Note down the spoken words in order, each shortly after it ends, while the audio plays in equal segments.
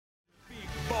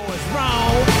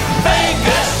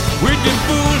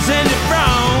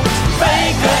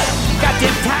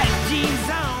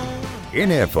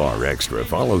NFR Extra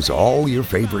follows all your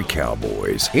favorite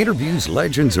cowboys, interviews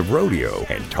legends of rodeo,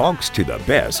 and talks to the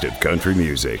best of country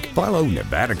music. Follow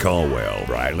Nevada Caldwell,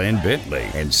 Ryland Bentley,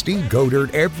 and Steve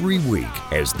Godert every week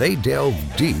as they delve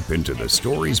deep into the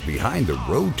stories behind the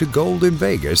road to gold in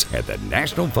Vegas at the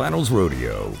National Finals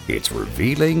Rodeo. It's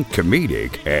revealing,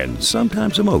 comedic, and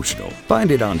sometimes emotional. Find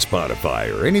it on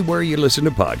Spotify or anywhere you listen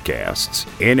to podcasts.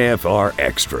 NFR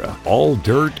Extra. All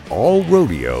dirt, all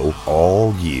rodeo,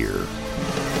 all year.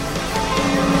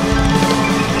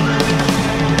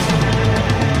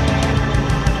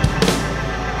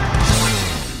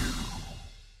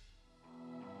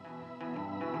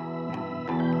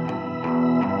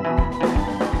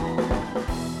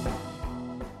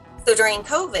 So during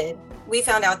COVID, we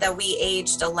found out that we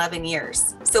aged 11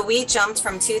 years. So we jumped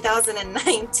from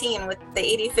 2019 with the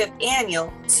 85th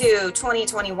annual to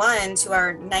 2021 to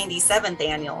our 97th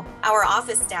annual. Our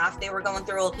office staff, they were going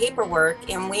through old paperwork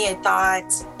and we had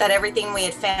thought that everything we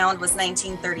had found was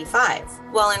 1935.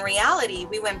 Well, in reality,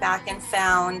 we went back and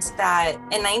found that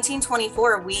in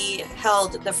 1924, we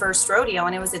held the first rodeo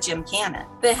and it was a Gymkhana.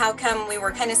 But how come we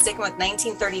were kind of sticking with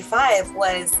 1935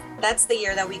 was that's the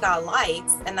year that we got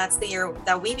lights, and that's the year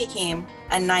that we became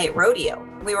a night rodeo.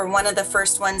 We were one of the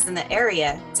first ones in the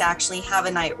area to actually have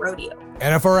a night rodeo.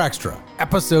 NFR Extra,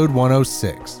 episode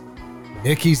 106.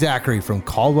 Nikki Zachary from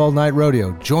Caldwell Night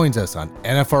Rodeo joins us on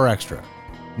NFR Extra.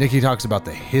 Nikki talks about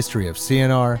the history of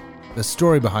CNR, the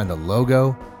story behind the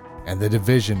logo, and the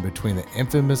division between the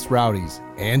infamous Rowdies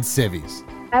and Civvies.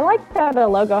 I like that the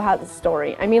logo has a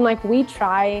story. I mean, like, we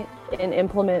try and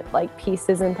implement like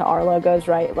pieces into our logos,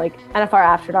 right? Like NFR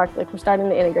After Dark, like we're starting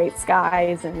to integrate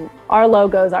skies, and our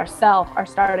logos ourselves are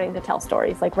starting to tell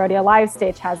stories. Like Rodeo Live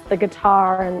Stage has the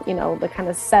guitar and, you know, the kind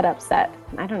of setup set.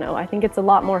 I don't know, I think it's a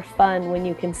lot more fun when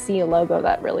you can see a logo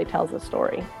that really tells a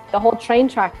story. The whole train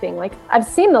track thing, like I've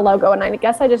seen the logo and I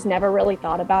guess I just never really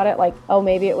thought about it. Like, oh,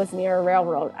 maybe it was near a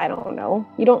railroad. I don't know.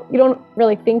 You don't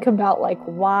really think about like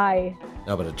why.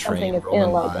 No, but a train is in a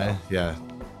logo. By. Yeah.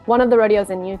 One of the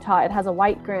rodeos in Utah, it has a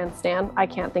white grandstand. I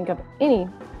can't think of any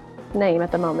name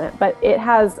at the moment, but it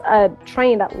has a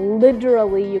train that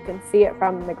literally you can see it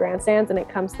from the grandstands, and it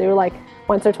comes through like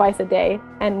once or twice a day.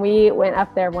 And we went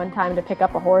up there one time to pick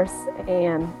up a horse,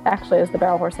 and actually it was the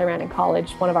barrel horse I ran in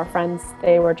college. One of our friends,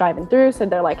 they were driving through, so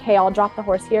they're like, hey, I'll drop the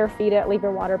horse here, feed it, leave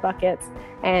your water buckets,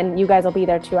 and you guys will be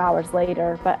there 2 hours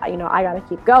later, but you know, I gotta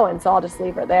keep going, so I'll just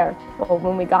leave her there. Well,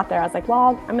 when we got there, I was like,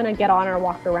 well, I'm gonna get on her,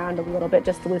 walk around a little bit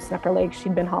just to loosen up her legs.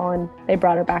 She'd been hauling, they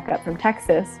brought her back up from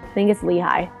Texas, I think it's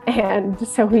Lehigh. And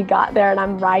so we got there and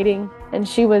I'm riding, and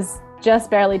she was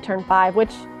just barely turned 5,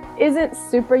 which isn't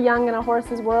super young in a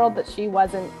horse's world, but she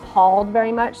wasn't hauled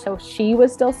very much, so she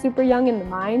was still super young in the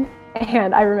mind.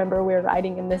 And I remember we were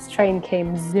riding and this train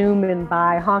came zooming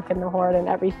by, honking the horn and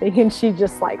everything, and she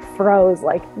just like froze,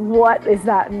 like, what is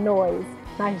that noise?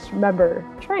 And I just remember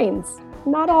trains.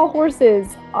 Not all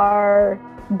horses are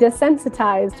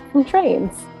desensitized from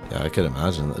trains. Yeah, I could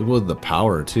imagine. With the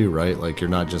power too, right? Like you're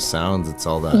not just sounds, it's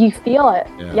all that. You feel it.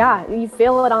 Yeah, you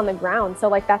feel it on the ground. So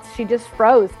like she just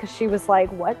froze because she was like,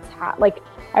 what's like,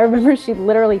 I remember she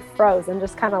literally froze and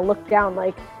just kind of looked down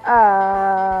like,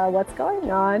 what's going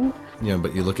on? Yeah,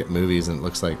 but you look at movies and it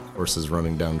looks like horses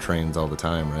running down trains all the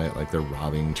time, right? Like they're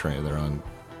robbing train, they're on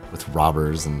with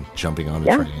robbers and jumping on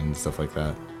a train and stuff like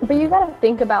that. But you got to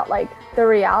think about like the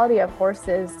reality of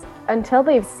horses. Until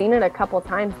they've seen it a couple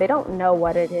times, they don't know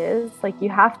what it is. Like you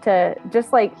have to,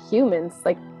 just like humans,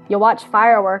 like you watch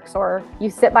fireworks or you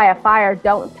sit by a fire,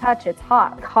 don't touch, it's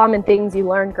hot. Common things you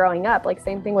learned growing up, like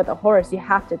same thing with a horse. You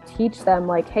have to teach them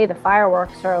like, hey, the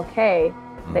fireworks are okay.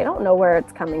 They don't know where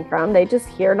it's coming from. They just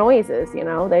hear noises, you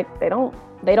know, they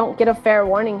don't get a fair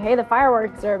warning. Hey, the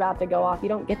fireworks are about to go off. You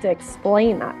don't get to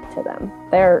explain that to them.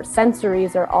 Their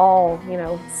sensories are all, you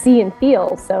know, see and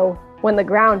feel. So when the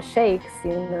ground shakes,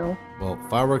 you know. Well,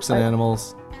 fireworks and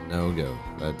animals, no go.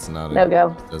 That's not no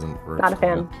go. Doesn't work. Not a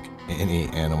fan. Any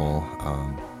animal.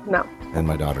 No. And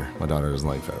my daughter doesn't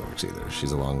like fireworks either.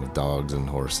 She's along with dogs and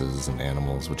horses and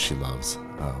animals, which she loves.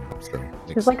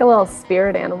 She's like a little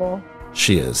spirit animal.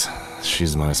 She is.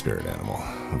 She's my spirit animal,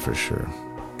 for sure.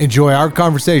 Enjoy our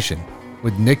conversation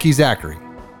with Nikki Zachary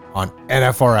on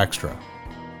NFR Extra.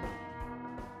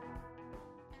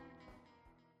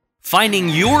 Finding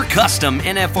your custom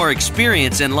NFR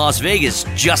experience in Las Vegas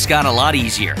just got a lot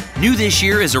easier. New this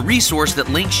year is a resource that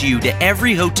links you to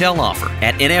every hotel offer.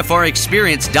 At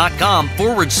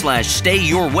nfrexperience.com/stay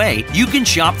your way, you can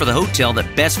shop for the hotel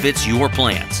that best fits your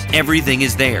plans. Everything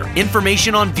is there.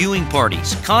 Information on viewing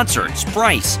parties, concerts,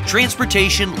 price,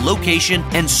 transportation, location,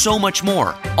 and so much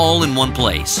more. All in one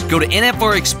place. Go to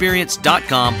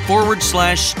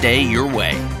nfrexperience.com/stay your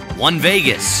way. One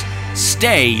Vegas.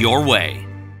 Stay your way.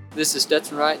 This is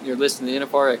Stetson Wright, and you're listening to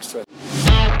NFR Extra.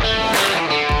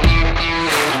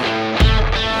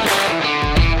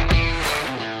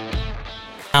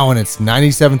 Now in its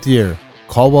 97th year,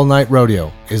 Caldwell Night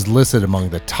Rodeo is listed among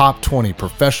the top 20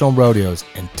 professional rodeos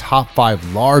and top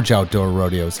 5 large outdoor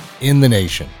rodeos in the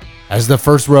nation. As the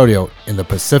first rodeo in the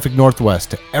Pacific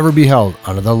Northwest to ever be held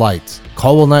under the lights,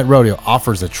 Caldwell Night Rodeo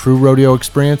offers a true rodeo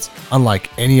experience unlike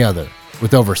any other.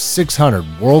 With over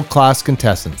 600 world-class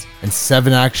contestants and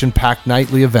 7 action-packed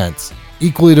nightly events,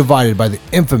 equally divided by the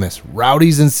infamous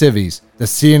rowdies and civvies, the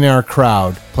CNR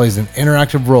crowd plays an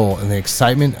interactive role in the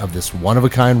excitement of this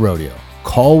one-of-a-kind rodeo.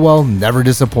 Caldwell never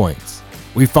disappoints.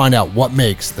 We find out what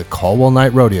makes the Caldwell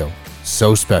Night Rodeo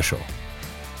so special.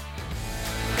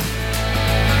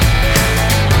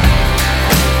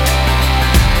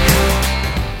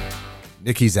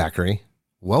 Nikki Zachary,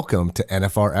 welcome to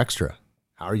NFR Extra.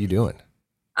 How are you doing?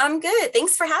 I'm good.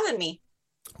 Thanks for having me.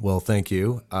 Well, thank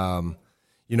you.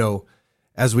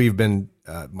 As we've been,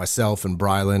 myself and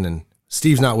Brylan, and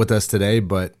Steve's not with us today,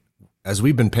 but as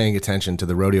we've been paying attention to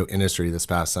the rodeo industry this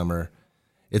past summer,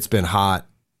 it's been hot,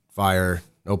 fire,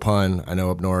 no pun. I know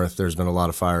up north there's been a lot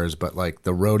of fires, but like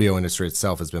the rodeo industry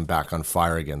itself has been back on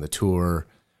fire again. The tour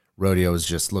rodeo is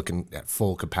just looking at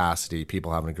full capacity,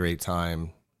 people having a great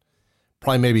time.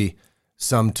 Probably maybe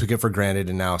some took it for granted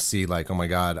and now see like, oh my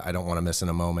God, I don't want to miss in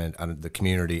a moment. The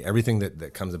community, everything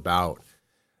that comes about.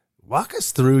 Walk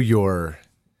us through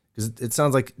because it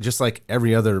sounds like just like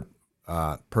every other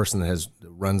person that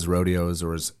runs rodeos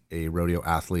or is a rodeo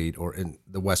athlete or in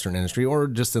the Western industry or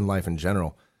just in life in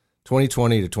general,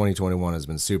 2020 to 2021 has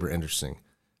been super interesting.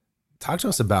 Talk to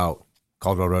us about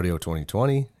Caldwell Rodeo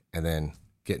 2020 and then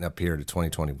getting up here to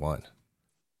 2021.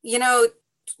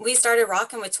 We started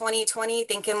rocking with 2020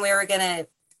 thinking we were going to,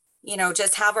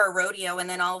 just have our rodeo. And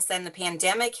then all of a sudden the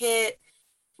pandemic hit.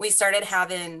 We started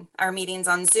having our meetings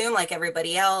on Zoom like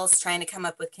everybody else, trying to come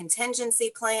up with contingency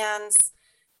plans.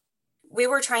 We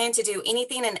were trying to do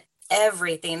anything and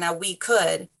everything that we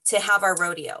could to have our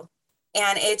rodeo.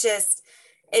 And it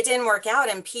didn't work out.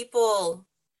 And people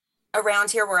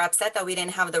around here were upset that we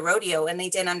didn't have the rodeo, and they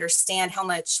didn't understand how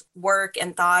much work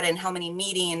and thought and how many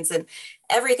meetings and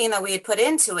everything that we had put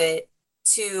into it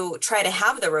to try to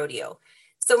have the rodeo.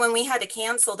 So when we had to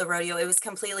cancel the rodeo, it was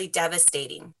completely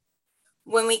devastating.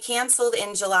 When we canceled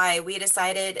in July, we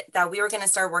decided that we were going to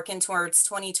start working towards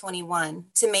 2021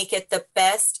 to make it the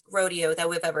best rodeo that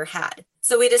we've ever had.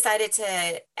 So we decided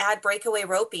to add breakaway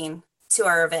roping to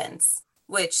our events,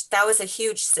 which that was a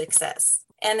huge success.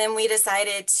 And then we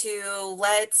decided to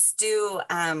let's do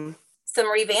some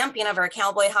revamping of our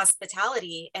cowboy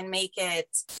hospitality and make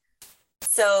it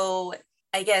so,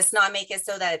 I guess not make it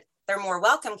so that they're more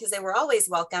welcome because they were always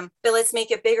welcome, but let's make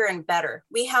it bigger and better.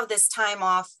 We have this time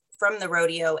off from the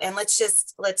rodeo and let's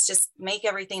just make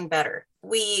everything better.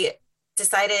 We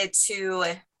decided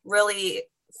to really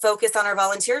focus on our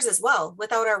volunteers as well.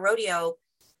 Without our rodeo,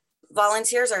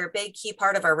 volunteers are a big key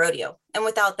part of our rodeo. And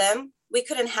without them, we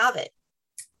couldn't have it.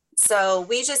 So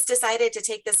we just decided to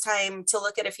take this time to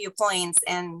look at a few points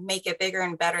and make it bigger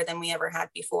and better than we ever had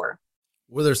before.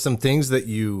 Were there some things that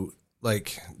you,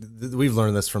 like, we've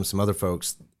learned this from some other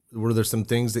folks, were there some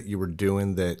things that you were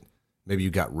doing that maybe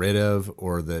you got rid of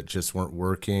or that just weren't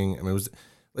working? I mean, it was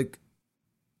like,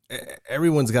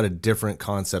 everyone's got a different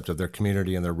concept of their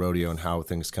community and their rodeo and how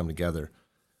things come together.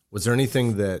 Was there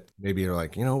anything that maybe you're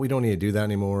like, we don't need to do that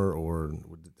anymore? Or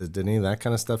did any of that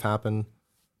kind of stuff happen?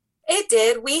 It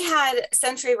did. We had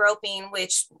Century Roping,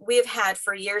 which we've had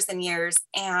for years and years,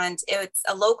 and it's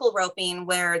a local roping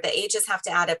where the ages have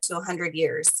to add up to 100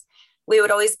 years. We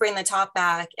would always bring the top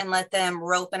back and let them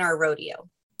rope in our rodeo.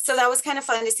 So that was kind of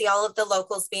fun to see all of the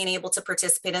locals being able to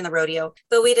participate in the rodeo.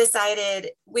 But we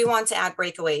decided we want to add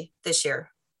breakaway this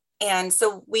year. And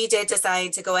so we did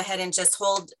decide to go ahead and just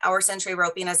hold our Century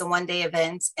Roping as a one-day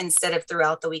event instead of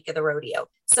throughout the week of the rodeo.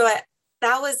 So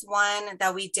that was one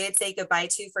that we did say goodbye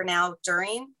to for now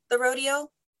during the rodeo,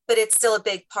 but it's still a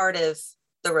big part of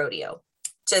the rodeo,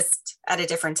 just at a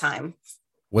different time.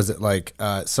 Was it like,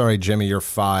 sorry, Jimmy, you're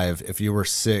 5. If you were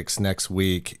 6 next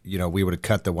week, we would have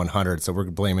cut the 100. So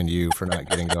we're blaming you for not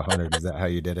getting to 100. Is that how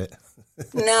you did it?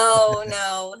 No.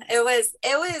 It was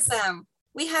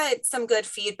we had some good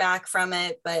feedback from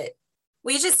it, but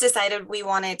we just decided we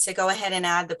wanted to go ahead and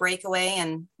add the breakaway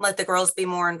and let the girls be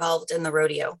more involved in the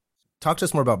rodeo. Talk to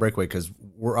us more about breakaway, because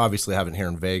we're obviously having it here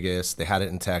in Vegas. They had it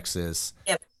in Texas.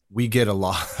 Yep. We get a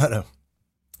lot of,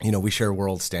 we share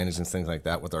world standings and things like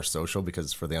that with our social because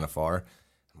it's for the NFR.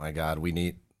 My God, we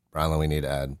need to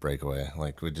add breakaway.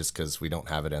 Because we don't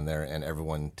have it in there, and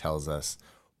everyone tells us,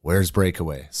 where's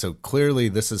breakaway? So clearly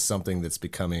this is something that's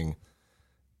becoming,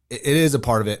 it is a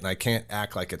part of it, and I can't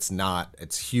act like it's not.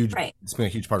 It's huge. Right. It's been a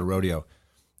huge part of rodeo.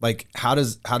 Like, how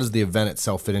does the event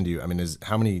itself fit into you? I mean,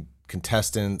 how many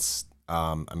contestants?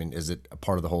 Is it a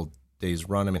part of the whole day's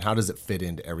run? I mean, how does it fit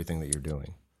into everything that you're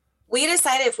doing? We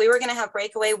decided if we were going to have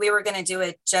breakaway, we were going to do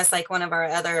it just like one of our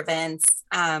other events.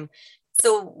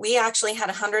 So we actually had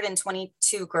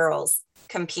 122 girls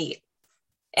compete.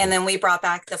 And then we brought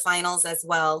back the finals as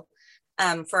well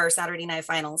for our Saturday night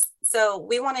finals. So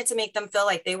we wanted to make them feel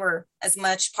like they were as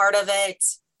much part of it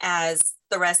as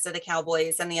the rest of the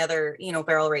cowboys and the other,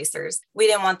 barrel racers. We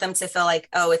didn't want them to feel like,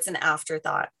 oh, it's an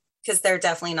afterthought, because they're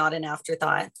definitely not an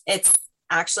afterthought. It's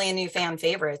actually a new fan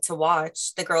favorite to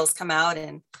watch the girls come out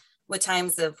and with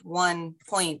times of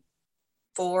 1.4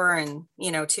 and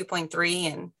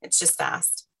 2.3, and it's just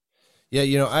fast.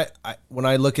 Yeah, I when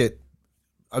I look at,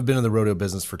 I've been in the rodeo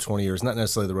business for 20 years, not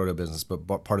necessarily the rodeo business,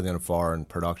 but part of the NFR and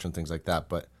production, things like that.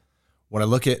 But when I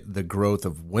look at the growth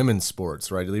of women's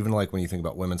sports, right, even like when you think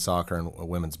about women's soccer and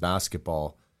women's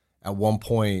basketball, at one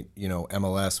point,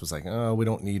 MLS was like, oh, we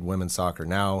don't need women's soccer.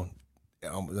 Now,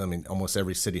 almost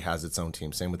every city has its own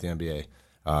team. Same with the NBA,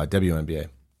 WNBA.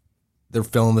 They're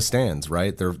filling the stands,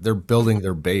 right? They're building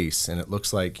their base, and it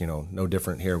looks like, no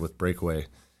different here with breakaway,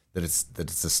 that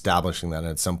it's establishing that. And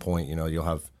at some point, you'll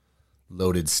have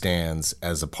loaded stands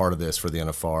as a part of this for the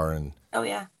NFR, and oh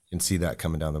yeah, you can see that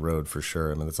coming down the road for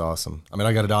sure. I mean, that's awesome. I mean,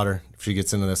 I got a daughter. If she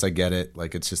gets into this, I get it.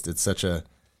 Like, it's such a,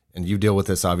 and you deal with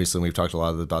this obviously. And we've talked a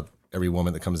lot about every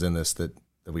woman that comes in this that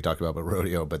we talk about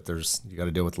rodeo, but you got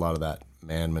to deal with a lot of that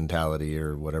man mentality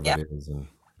or whatever it is. And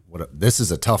this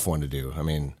is a tough one to do. I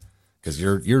mean, because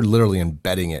you're literally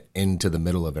embedding it into the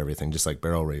middle of everything, just like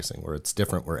barrel racing, where it's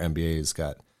different, where NBA's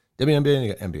got WNBA and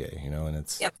you got NBA, and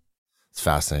it's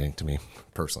fascinating to me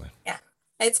personally. Yeah,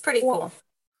 it's pretty cool.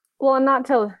 Well, and not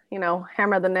to,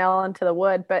 hammer the nail into the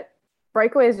wood, but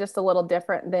breakaway is just a little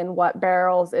different than what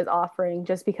barrels is offering,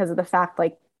 just because of the fact,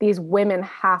 like, these women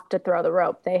have to throw the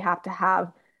rope. They have to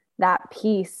have that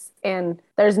piece, and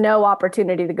there's no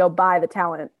opportunity to go buy the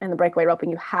talent and the breakaway rope,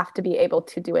 and you have to be able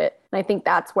to do it. And I think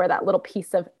that's where that little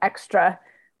piece of extra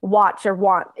watch or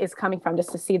want is coming from,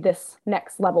 just to see this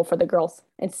next level for the girls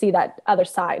and see that other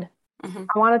side. Mm-hmm.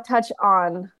 I want to touch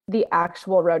on the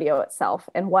actual rodeo itself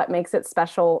and what makes it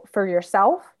special for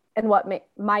yourself and what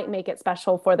might make it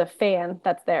special for the fan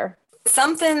that's there.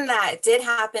 Something that did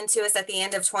happen to us at the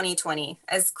end of 2020,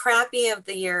 as crappy of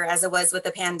the year as it was with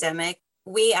the pandemic,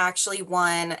 we actually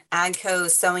won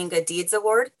AGCO's Sowing Good Deeds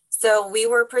Award. So we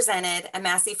were presented a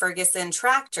Massey Ferguson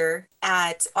tractor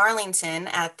at Arlington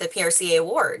at the PRCA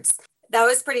Awards. That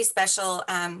was pretty special.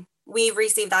 We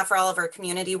received that for all of our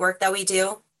community work that we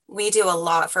do. We do a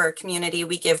lot for our community.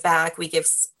 We give back. We give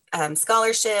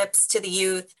scholarships to the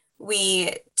youth.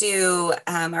 We do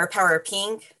our Power of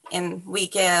Pink, and we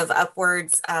give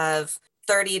upwards of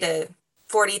 $30,000 to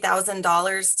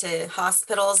 $40,000 to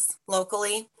hospitals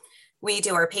locally. We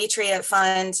do our Patriot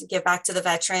Fund, give back to the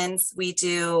veterans. We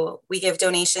give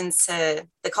donations to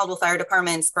the Caldwell Fire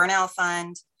Department's Burnout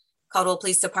Fund, Caldwell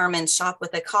Police Department's Shop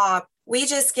with a Cop. We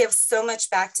just give so much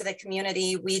back to the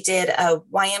community. We did a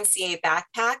YMCA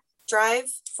backpack drive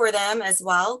for them as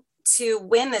well. To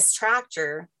win this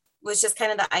tractor was just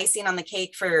kind of the icing on the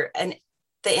cake for the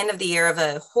end of the year of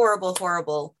a horrible,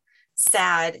 horrible,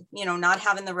 sad, not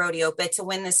having the rodeo, but to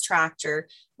win this tractor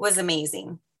was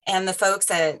amazing. And the folks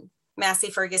at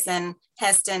Massey Ferguson,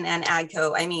 Heston, and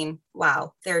AGCO,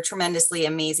 wow, they're tremendously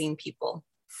amazing people.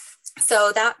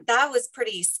 So that was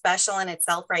pretty special in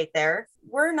itself right there.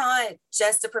 We're not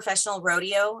just a professional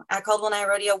rodeo at Caldwell Night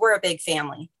Rodeo. We're a big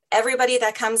family. Everybody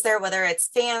that comes there, whether it's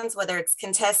fans, whether it's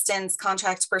contestants,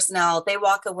 contract personnel, they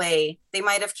walk away. They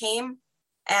might have came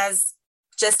as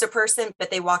just a person,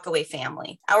 but they walk away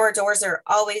family. Our doors are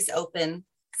always open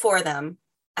for them.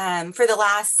 For the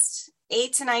last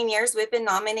 8 to 9 years, we've been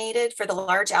nominated for the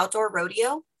Large Outdoor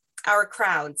Rodeo. Our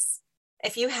crowds,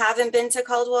 if you haven't been to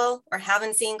Caldwell or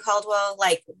haven't seen Caldwell,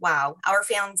 wow, our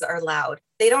fans are loud.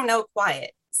 They don't know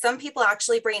quiet. Some people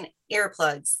actually bring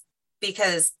earplugs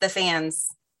because the fans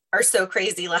are so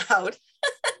crazy loud,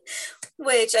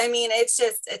 which,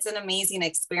 it's an amazing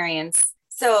experience.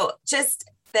 So just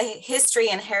the history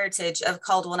and heritage of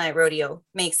Caldwell Night Rodeo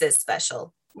makes it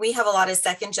special. We have a lot of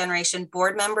second generation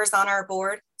board members on our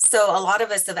board. So a lot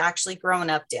of us have actually grown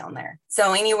up down there.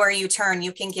 So anywhere you turn,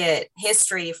 you can get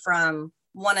history from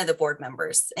one of the board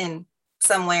members in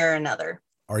some way or another.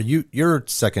 You're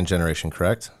second generation,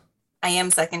 correct? I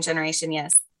am second generation,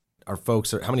 yes. How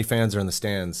many fans are in the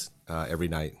stands every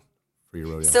night for your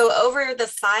rodeo? So over the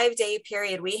 5-day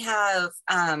period, we have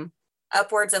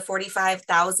upwards of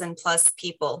 45,000 plus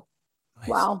people. Nice.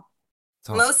 Wow.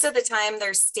 Most of the time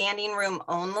they're standing room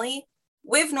only.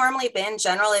 We've normally been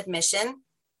general admission.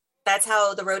 That's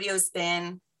how the rodeo's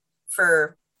been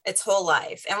for its whole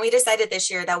life. And we decided this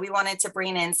year that we wanted to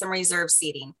bring in some reserve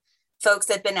seating. Folks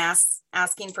had been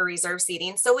asking for reserve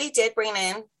seating. So we did bring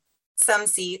in some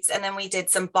seats, and then we did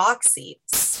some box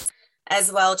seats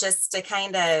as well, just to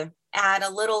kind of add a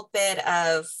little bit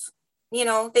of,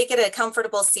 they get a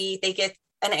comfortable seat. They get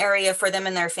an area for them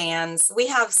and their fans. We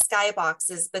have sky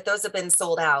boxes, but those have been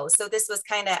sold out. So this was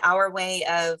kind of our way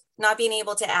of not being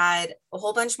able to add a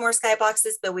whole bunch more sky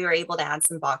boxes, but we were able to add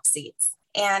some box seats.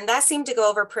 And that seemed to go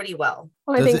over pretty well.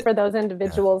 Well, I think for those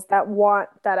individuals that want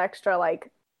that extra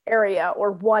area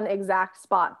or one exact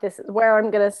spot, this is where I'm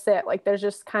going to sit. There's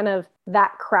just kind of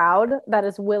that crowd that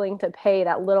is willing to pay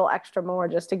that little extra more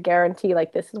just to guarantee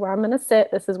this is where I'm going to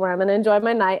sit. This is where I'm going to enjoy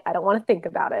my night. I don't want to think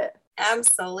about it.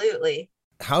 Absolutely.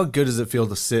 How good does it feel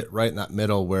to sit right in that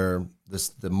middle where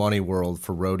the money world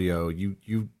for rodeo,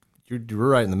 you're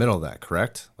right in the middle of that,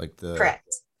 correct?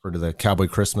 Correct. Or to the Cowboy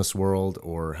Christmas world,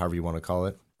 or however you want to call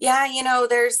it? Yeah,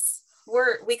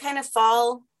 we kind of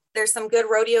fall. There's some good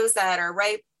rodeos that are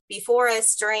right before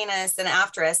us, during us, and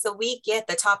after us. So we get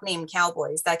the top name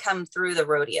cowboys that come through the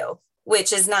rodeo,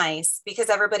 which is nice because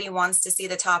everybody wants to see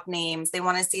the top names. They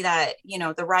want to see that,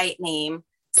 the right name.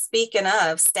 Speaking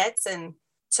of, Stetson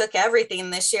took everything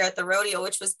this year at the rodeo,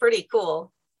 which was pretty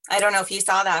cool. I don't know if you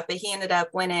saw that, but he ended up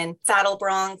winning saddle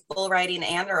bronc, bull riding,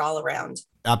 and or all around.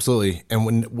 Absolutely.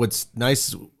 And what's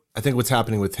nice, I think what's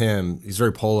happening with him, he's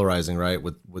very polarizing, right,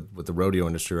 with the rodeo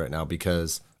industry right now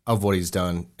because of what he's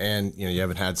done. And, you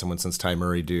haven't had someone since Ty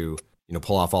Murray do,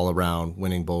 pull off all around,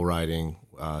 winning bull riding,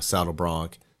 saddle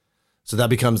bronc. So that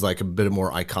becomes a bit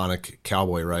more iconic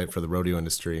cowboy, right, for the rodeo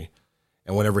industry.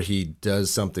 And whenever he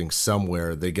does something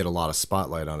somewhere, they get a lot of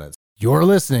spotlight on it. You're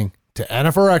listening to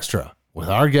NFR Extra with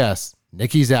our guest,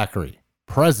 Nikki Zachary,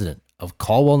 president of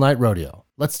Caldwell Night Rodeo.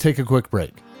 Let's take a quick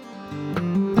break.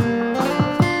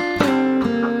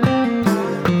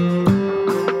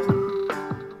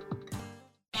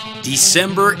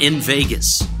 December in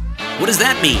Vegas. What does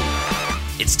that mean?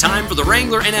 It's time for the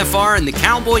Wrangler NFR and the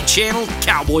Cowboy Channel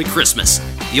Cowboy Christmas,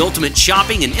 the ultimate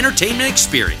shopping and entertainment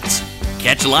experience.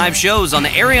 Catch live shows on the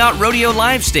Ariat Rodeo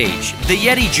Live Stage, the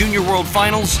Yeti Junior World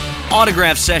Finals,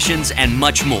 autograph sessions, and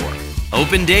much more.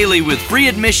 Open daily with free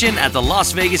admission at the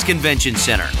Las Vegas Convention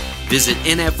Center. Visit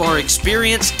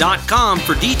NFRExperience.com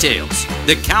for details.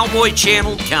 The Cowboy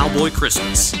Channel Cowboy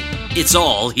Christmas. It's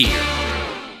all here.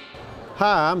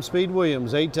 Hi, I'm Speed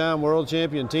Williams, 8-time world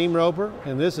champion team roper,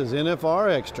 and this is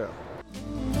NFR Extra.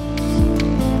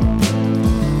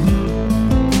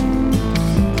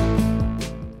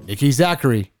 Nikki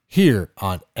Zachary here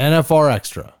on NFR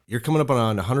Extra. You're coming up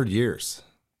on 100 years.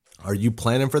 Are you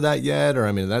planning for that yet? Or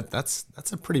that's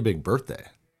a pretty big birthday.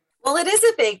 Well, it is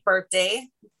a big birthday,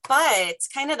 but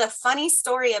kind of the funny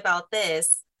story about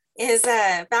this is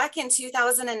back in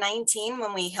 2019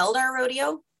 when we held our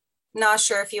rodeo, not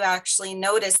sure if you actually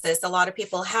noticed this, a lot of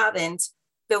people haven't,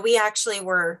 but we actually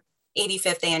were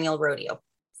 85th annual rodeo.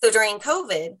 So during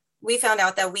COVID, we found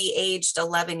out that we aged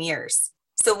 11 years.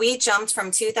 So we jumped from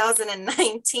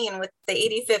 2019 with the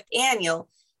 85th annual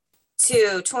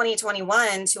to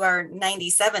 2021 to our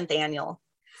 97th annual.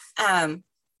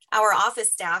 Our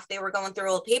office staff, they were going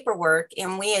through old paperwork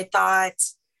and we had thought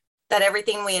that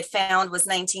everything we had found was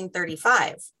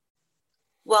 1935.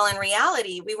 Well, in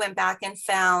reality, we went back and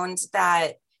found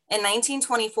that in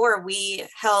 1924, we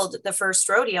held the first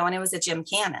rodeo and it was a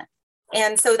gymkhana.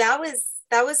 And so that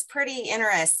was pretty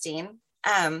interesting.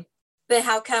 But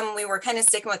how come we were kind of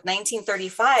sticking with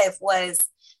 1935 was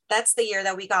that's the year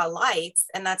that we got lights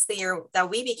and that's the year that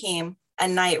we became a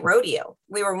night rodeo.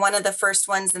 We were one of the first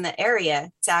ones in the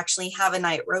area to actually have a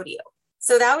night rodeo.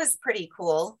 So that was pretty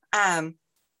cool.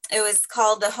 It was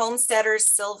called the Homesteaders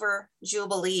Silver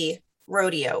Jubilee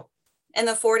Rodeo. In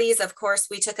the 40s, of course,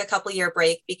 we took a couple-year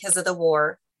break because of the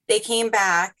war. They came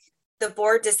back. The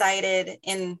board decided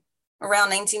in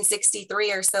around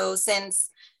 1963 or so, since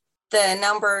the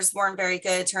numbers weren't very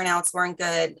good, turnouts weren't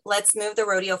good, let's move the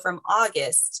rodeo from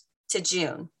August to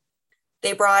June.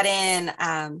 They brought in,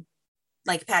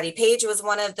 like Patty Page was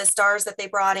one of the stars that they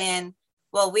brought in.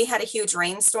 Well, we had a huge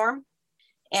rainstorm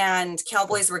and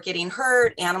cowboys were getting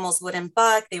hurt. Animals wouldn't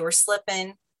buck. They were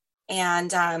slipping.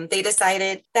 And they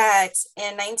decided that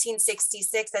in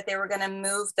 1966 that they were going to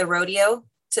move the rodeo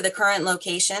to the current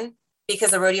location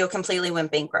because the rodeo completely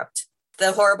went bankrupt.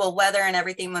 The horrible weather and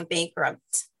everything went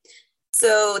bankrupt.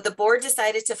 So the board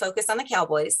decided to focus on the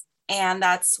cowboys. And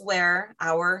that's where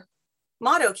our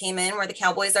motto came in, where the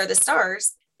cowboys are the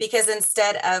stars, because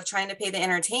instead of trying to pay the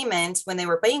entertainment when they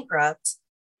were bankrupt,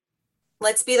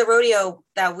 let's be the rodeo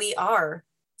that we are,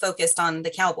 focused on the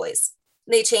cowboys.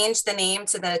 They changed the name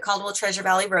to the Caldwell Treasure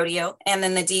Valley Rodeo, and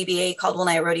then the DBA Caldwell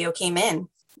Night Rodeo came in.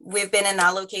 We've been in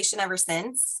that location ever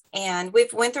since, and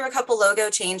we've went through a couple logo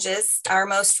changes. Our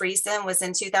most recent was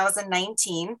in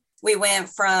 2019. We went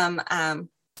from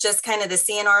just kind of the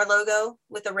CNR logo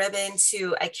with the ribbon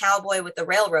to a cowboy with the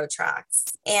railroad tracks.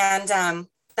 And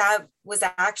that was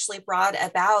actually brought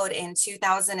about in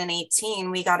 2018.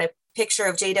 We got a picture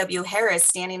of J.W. Harris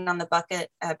standing on the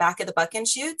back of the buck and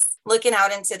chutes, looking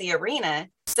out into the arena.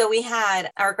 So we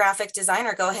had our graphic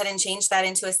designer go ahead and change that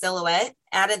into a silhouette,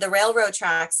 added the railroad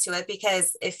tracks to it,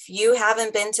 because if you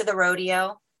haven't been to the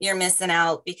rodeo, you're missing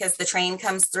out, because the train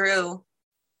comes through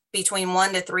between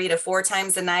 1 to 3 to 4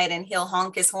 times a night, and he'll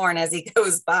honk his horn as he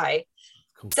goes by.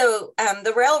 Cool. So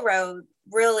the railroad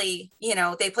really,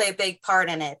 they play a big part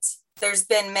in it. There's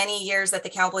been many years that the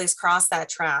Cowboys crossed that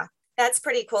track. That's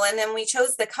pretty cool. And then we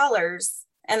chose the colors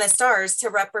and the stars to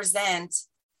represent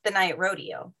the night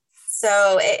rodeo.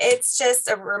 So it's just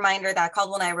a reminder that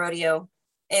Caldwell Night Rodeo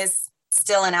is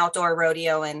still an outdoor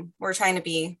rodeo, and we're trying to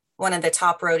be one of the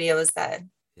top rodeos that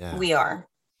we are.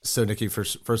 So Nikki,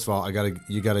 first of all, I gotta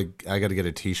get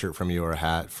a T-shirt from you or a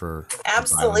hat for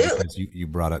absolutely, because you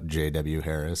brought up J.W.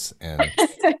 Harris, and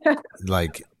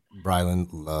like Brylan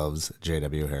loves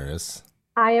J.W. Harris.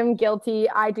 I am guilty.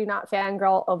 I do not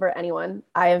fangirl over anyone.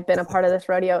 I have been a part of this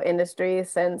rodeo industry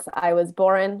since I was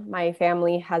born. My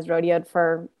family has rodeoed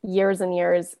for years and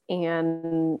years,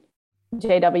 and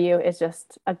JW is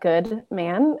just a good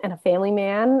man and a family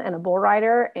man and a bull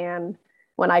rider. And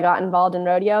when I got involved in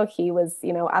rodeo, he was,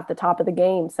 at the top of the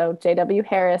game. So JW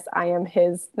Harris, I am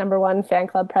his #1 fan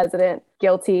club president.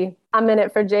 Guilty. I'm in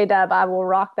it for JW. I will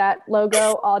rock that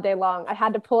logo all day long. I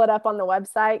had to pull it up on the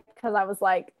website because I was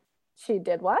like, she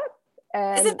did what?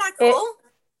 And isn't that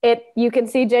cool? You can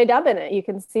see J-Dub in it. You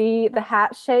can see the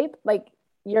hat shape. Like,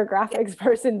 your graphics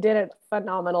person did a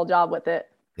phenomenal job with it.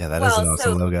 Yeah, that is an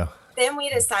awesome logo. Then we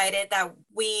decided that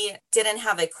we didn't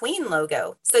have a queen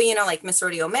logo. So, like Miss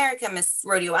Rodeo America, Miss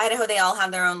Rodeo Idaho, they all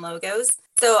have their own logos.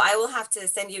 So I will have to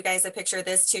send you guys a picture of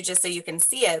this too, just so you can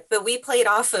see it. But we played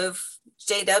off of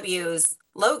JW's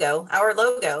logo, our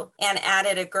logo, and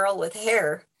added a girl with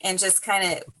hair and just kind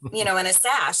of, in a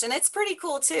sash. And it's pretty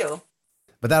cool too.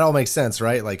 But that all makes sense,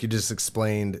 right? Like you just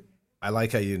explained. I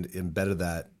like how you embedded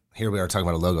that. Here we are talking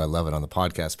about a logo. I love it on the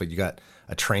podcast, but you got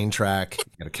a train track, you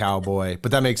got a cowboy,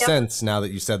 but that makes sense now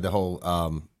that you said the whole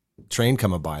train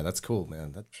coming by. That's cool,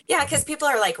 man. Yeah, because people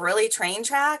are like, really, train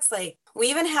tracks? Like, we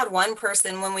even had one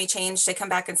person when we changed to come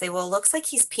back and say, well, it looks like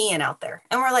he's peeing out there.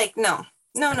 And we're like, no.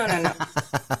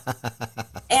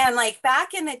 And like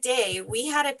back in the day, we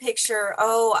had a picture,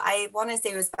 I want to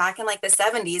say it was back in like the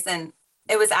 70s, and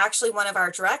it was actually one of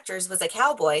our directors was a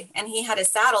cowboy, and he had a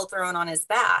saddle thrown on his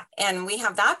back. And we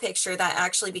have that picture that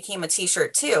actually became a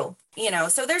T-shirt too,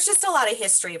 so there's just a lot of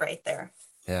history right there.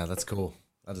 Yeah, that's cool.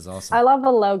 That is awesome. I love a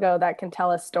logo that can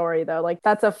tell a story though. Like,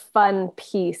 that's a fun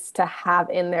piece to have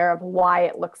in there of why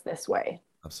it looks this way.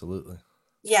 Absolutely.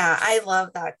 Yeah, I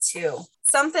love that too.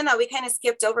 Something that we kind of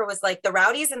skipped over was like the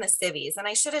rowdies and the civvies. And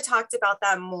I should have talked about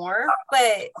that more,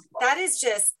 but that is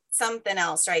just something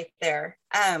else right there.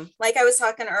 Like I was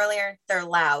talking earlier, they're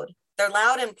loud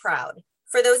and proud.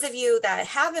 For those of you that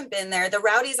haven't been there, the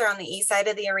rowdies are on the east side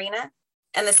of the arena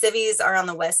and the civvies are on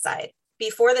the west side.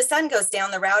 Before the sun goes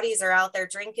down, the rowdies are out there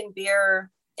drinking beer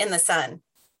in the sun.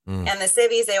 And the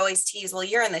civvies, they always tease, well,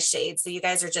 you're in the shade, so you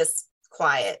guys are just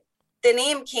quiet. The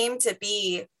name came to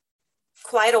be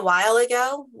quite a while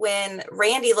ago when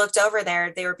Randy looked over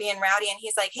there. They were being rowdy, and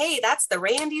he's like, hey, that's the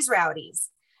Randy's Rowdies.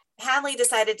 Hadley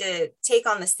decided to take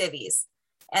on the civvies,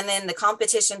 and then the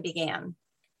competition began.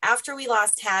 After we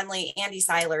lost Hadley, Andy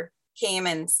Seiler came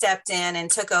and stepped in and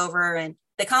took over, and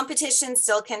the competition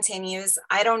still continues.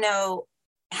 I don't know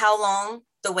how long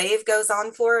the wave goes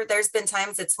on for. There's been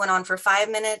times it's went on for 5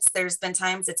 minutes. There's been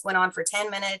times it's went on for 10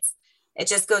 minutes. It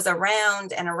just goes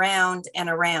around and around and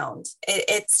around.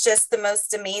 It's just the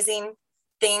most amazing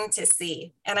thing to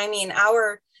see. And I mean,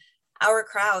 our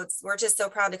crowds, we're just so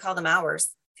proud to call them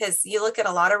ours, because you look at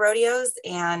a lot of rodeos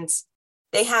and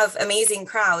they have amazing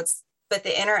crowds, but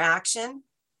the interaction,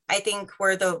 I think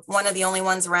we're one of the only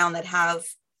ones around that have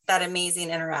that amazing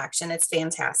interaction. It's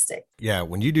fantastic. Yeah,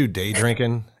 when you do day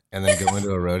drinking and then go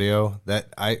into a rodeo,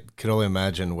 that I could only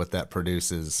imagine what that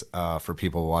produces for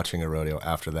people watching a rodeo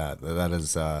after that. That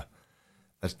is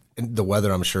the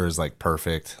weather, I'm sure, is like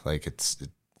perfect. Like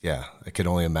I could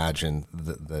only imagine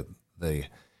the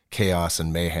chaos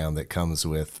and mayhem that comes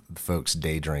with folks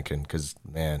day drinking, because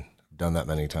man, I've done that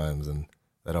many times, and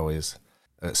that always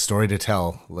a story to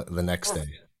tell the next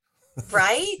day.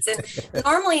 Right. And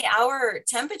normally our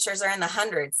temperatures are in the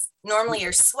hundreds. Normally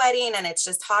you're sweating and it's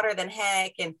just hotter than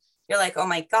heck. And you're like, oh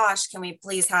my gosh, can we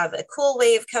please have a cool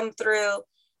wave come through?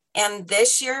 And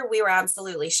this year we were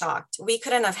absolutely shocked. We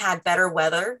couldn't have had better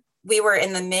weather. We were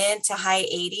in the mid to high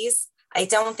 80s. I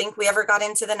don't think we ever got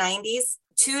into the 90s.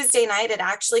 Tuesday night, it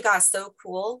actually got so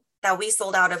cool that we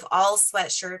sold out of all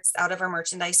sweatshirts out of our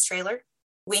merchandise trailer.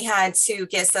 We had to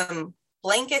get some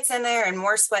blankets in there and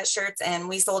more sweatshirts, and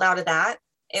we sold out of that.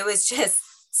 It was just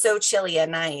so chilly at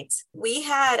night. We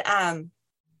had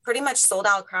pretty much sold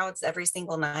out crowds every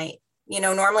single night.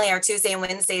 Normally our Tuesday and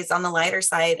Wednesdays on the lighter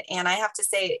side, and I have to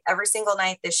say every single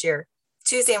night this year,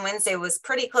 Tuesday and Wednesday was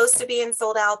pretty close to being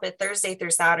sold out, but Thursday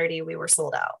through Saturday we were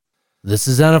sold out. This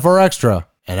is NFR Extra,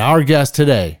 and our guest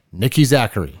today, Nikki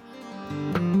Zachary.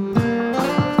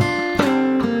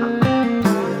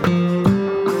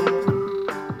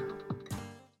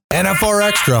 NFR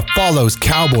Extra follows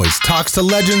cowboys, talks to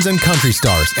legends and country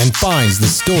stars, and finds the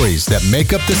stories that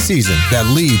make up the season that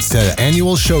leads to the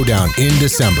annual showdown in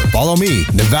December. Follow me,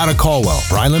 Nevada Caldwell,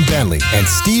 Ryland Bentley, and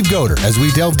Steve Goder as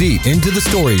we delve deep into the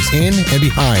stories in and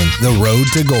behind the road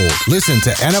to gold. Listen to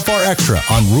NFR Extra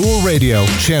on Rural Radio,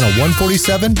 channel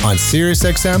 147 on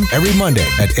SiriusXM every Monday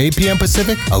at 8 p.m.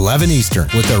 Pacific, 11 Eastern,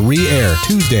 with a re-air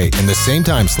Tuesday in the same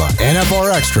time slot.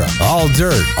 NFR Extra, all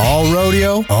dirt, all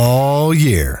rodeo, all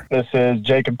year. This is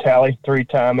Jacob Talley,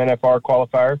 3-time NFR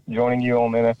qualifier, joining you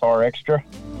on NFR Extra.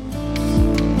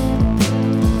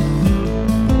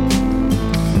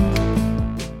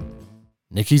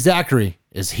 Nikki Zachary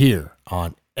is here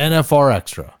on NFR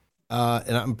Extra.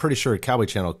 And I'm pretty sure Cowboy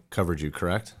Channel covered you,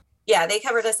 correct? Yeah, they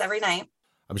covered us every night.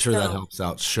 I'm sure that helps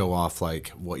out show off like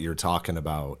what you're talking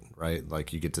about, right?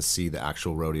 Like you get to see the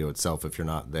actual rodeo itself. If you're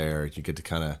not there, you get to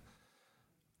kind of,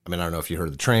 I don't know if you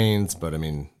heard the trains, but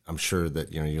I'm sure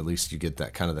that, at least you get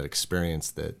that kind of that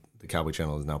experience that the Cowboy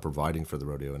Channel is now providing for the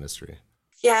rodeo industry.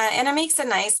 Yeah. And it makes it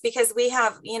nice because we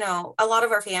have, a lot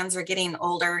of our fans are getting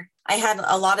older. I had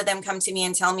a lot of them come to me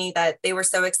and tell me that they were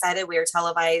so excited we were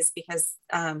televised because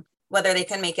whether they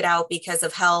couldn't make it out because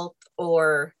of health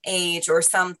or age or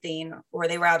something, or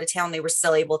they were out of town, they were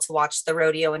still able to watch the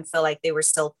rodeo and feel like they were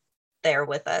still there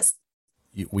with us.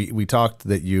 We talked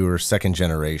that you were second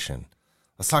generation.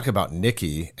 Let's talk about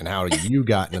Nikki and how you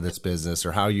got into this business,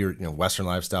 or how you're, Western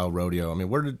lifestyle rodeo.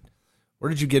 Where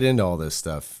did you get into all this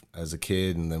stuff as a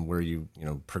kid, and then where you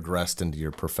progressed into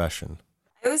your profession?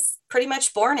 I was pretty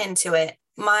much born into it.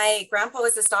 My grandpa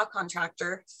was a stock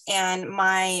contractor, and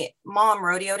my mom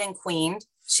rodeoed and queened.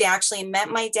 She actually met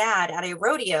my dad at a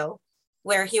rodeo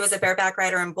where he was a bareback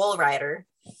rider and bull rider.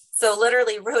 So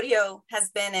literally rodeo has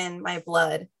been in my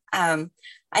blood.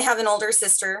 I have an older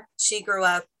sister. She grew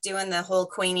up doing the whole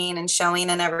queening and showing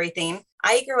and everything.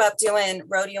 I grew up doing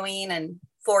rodeoing and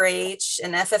 4-H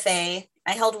and FFA.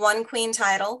 I held one queen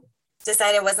title,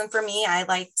 decided it wasn't for me. I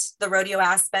liked the rodeo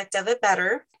aspect of it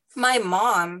better. My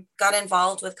mom got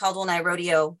involved with Caldwell Night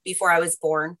Rodeo before I was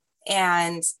born.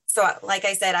 And so, like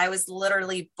I said, I was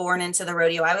literally born into the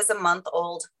rodeo. I was a month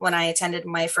old when I attended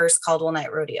my first Caldwell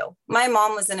Night Rodeo. My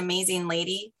mom was an amazing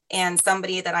lady and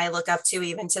somebody that I look up to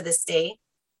even to this day.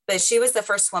 But she was the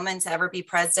first woman to ever be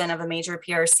president of a major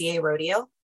PRCA rodeo.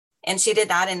 And she did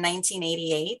that in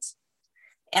 1988.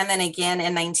 And then again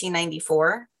in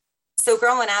 1994. So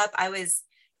growing up, I was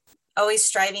always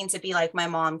striving to be like my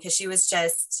mom, because she was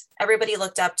just, everybody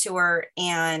looked up to her.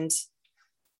 And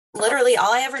literally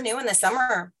all I ever knew in the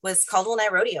summer was Caldwell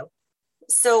Night Rodeo.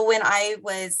 So when I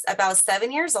was about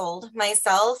 7 years old,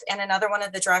 myself and another one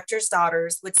of the director's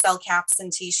daughters would sell caps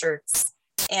and t-shirts.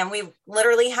 And we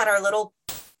literally had our little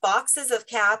boxes of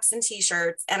caps and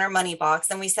t-shirts and our money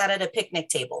box, and we sat at a picnic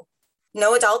table.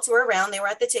 No adults were around. They were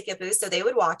at the ticket booth, so they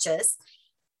would watch us.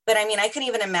 But I couldn't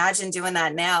even imagine doing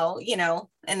that now,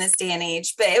 in this day and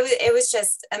age. But it was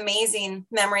just amazing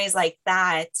memories like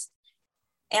that.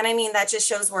 And that just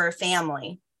shows we're a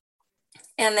family.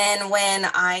 And then when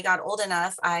I got old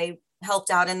enough, I helped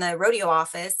out in the rodeo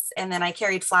office, and then I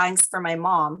carried flags for my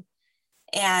mom.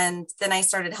 And then I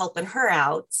started helping her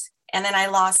out. And then I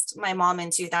lost my mom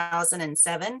in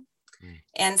 2007.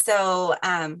 And so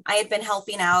I had been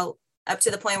helping out up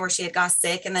to the point where she had got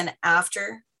sick. And then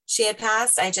after she had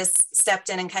passed, I just stepped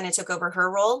in and kind of took over her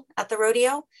role at the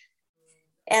rodeo.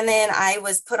 And then I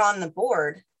was put on the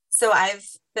board. So I've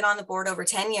been on the board over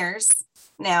 10 years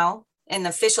now in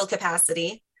official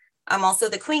capacity. I'm also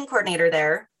the queen coordinator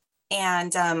there.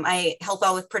 And I help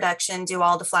out with production, do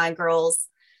all the flag girls,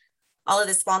 all of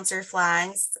the sponsor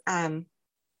flags.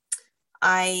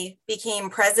 I became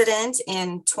president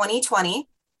in 2020.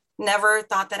 Never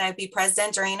thought that I'd be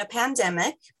president during a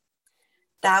pandemic.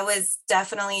 That was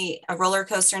definitely a roller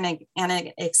coaster and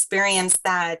an experience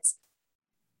that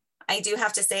I do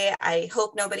have to say, I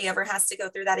hope nobody ever has to go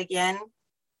through that again.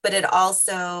 But it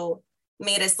also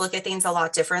made us look at things a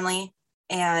lot differently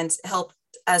and helped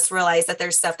us realize that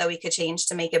there's stuff that we could change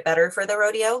to make it better for the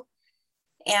rodeo.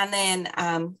 And then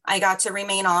I got to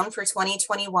remain on for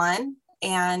 2021.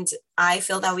 And I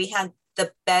feel that we had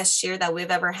the best year that we've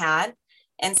ever had.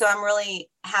 And so I'm really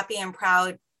happy and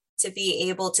proud to be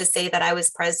able to say that I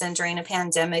was president during a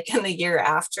pandemic and the year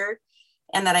after,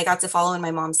 and that I got to follow in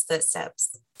my mom's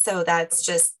footsteps. So that's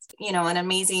just, an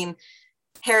amazing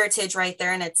heritage right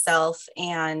there in itself,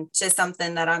 and just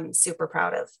something that I'm super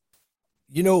proud of.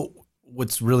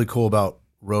 What's really cool about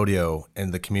rodeo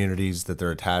and the communities that they're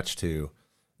attached to,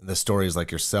 the stories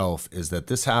like yourself, is that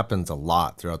this happens a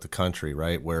lot throughout the country,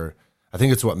 right? Where I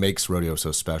think it's what makes rodeo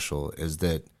so special, is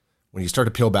that when you start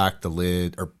to peel back the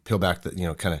lid, or peel back the,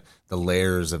 kind of the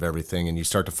layers of everything, and you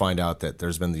start to find out that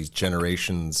there's been these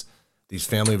generations, these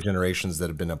family of generations that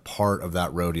have been a part of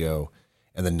that rodeo,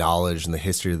 and the knowledge and the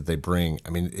history that they bring. I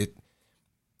mean,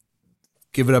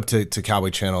 give it up to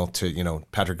Cowboy Channel, to,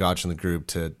 Patrick Gotch and the group,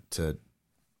 to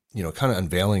kind of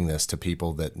unveiling this to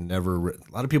people that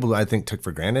a lot of people I think took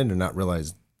for granted and not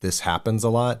realize this happens a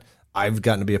lot. I've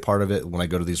gotten to be a part of it. When I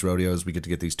go to these rodeos, we get to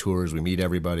get these tours, we meet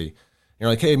everybody. You're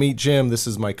like, hey, meet Jim. This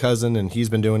is my cousin, and he's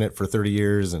been doing it for 30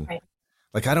 years. And right.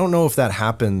 I don't know if that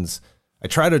happens. I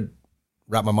try to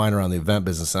wrap my mind around the event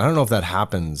business, and I don't know if that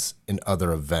happens in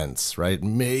other events, right?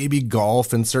 Maybe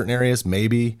golf in certain areas,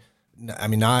 maybe. I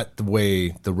mean, not the way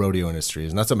the rodeo industry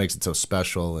is. And that's what makes it so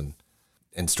special.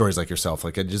 And stories like yourself,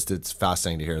 it's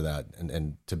fascinating to hear that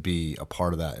and to be a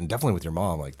part of that. And definitely with your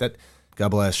mom, like that. God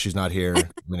bless, she's not here.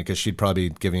 Because she'd probably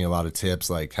be giving you a lot of tips,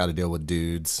 like how to deal with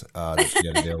dudes that she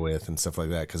had to deal with and stuff like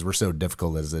that, because we're so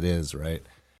difficult as it is, right?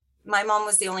 My mom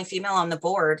was the only female on the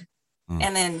board.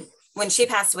 And then when she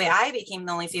passed away, I became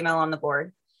the only female on the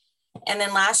board. And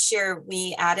then last year,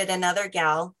 we added another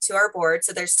gal to our board.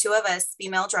 So there's 2 of us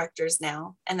female directors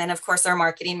now. And then, of course, our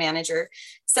marketing manager.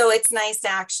 So it's nice to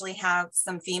actually have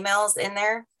some females in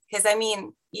there. Because, I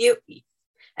mean,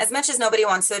 as much as nobody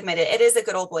wants to admit it, it is a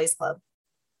good old boys club.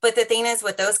 But the thing is,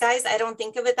 with those guys, I don't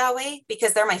think of it that way,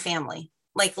 because they're my family.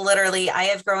 Like, literally, I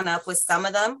have grown up with some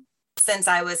of them since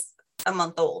I was a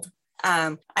month old.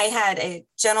 I had a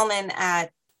gentleman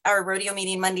at our rodeo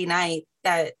meeting Monday night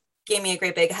that gave me a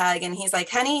great big hug. And he's like,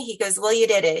 honey, he goes, well, you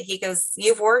did it. He goes,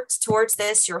 you've worked towards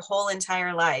this your whole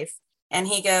entire life. And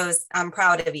he goes, I'm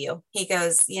proud of you. He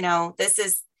goes, this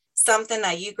is something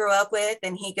that you grew up with.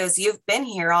 And he goes, you've been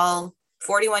here all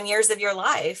 41 years of your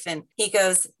life. And he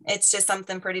goes, it's just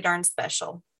something pretty darn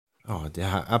special. Oh,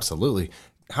 yeah, absolutely.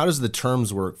 How does the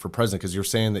terms work for president? Because you're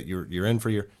saying that you're in for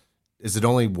is it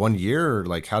only 1 year,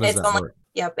 or how does that work?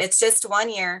 Yep. It's just 1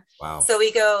 year. Wow. So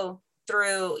we go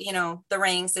through, the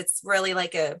ranks. It's really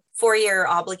like a 4-year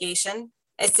obligation.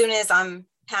 As soon as I'm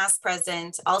past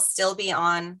president, I'll still be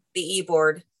on the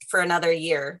e-board for another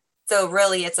year. So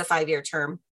really it's a 5-year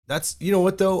term. That's,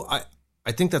 what though?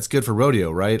 I think that's good for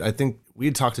rodeo, right? I think we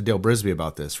had talked to Dale Brisby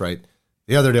about this, right?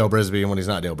 The other Dale Brisby, and when he's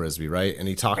not Dale Brisby, right? And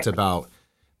he talked about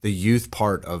the youth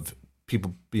part of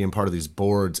people being part of these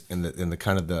boards and the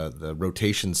kind of the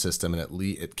rotation system, and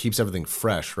it keeps everything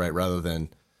fresh, right? Rather than,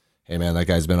 hey man, that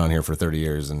guy's been on here for 30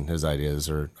 years and his ideas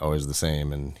are always the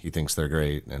same and he thinks they're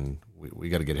great and we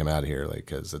got to get him out of here,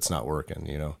 because it's not working,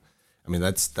 I mean,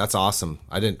 that's awesome.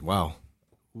 Wow.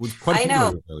 Quite a few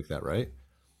rodeos like that, right?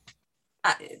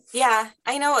 Yeah,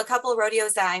 I know a couple of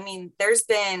rodeos that, there's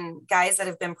been guys that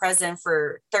have been president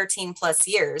for 13 plus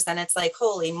years, and it's like,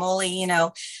 holy moly,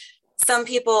 some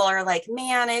people are like,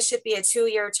 man, it should be a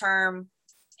 2-year term.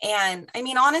 And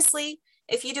honestly,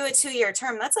 if you do a 2-year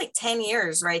term, that's like 10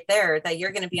 years right there that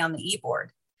you're going to be on the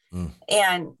e-board.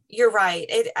 And you're right.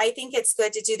 I think it's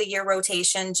good to do the year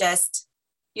rotation. Just,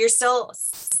 you're still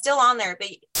on there, but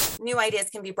new ideas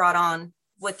can be brought on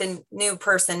with the new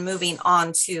person moving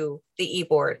on to the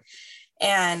e-board.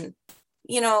 And,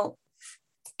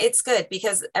 it's good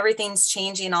because everything's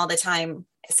changing all the time.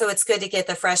 So it's good to get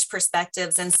the fresh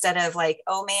perspectives instead of like,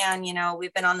 oh man,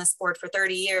 we've been on this board for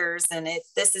 30 years and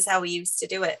this is how we used to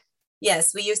do it.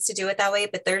 Yes, we used to do it that way,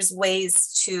 but there's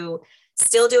ways to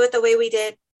still do it the way we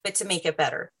did, but to make it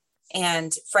better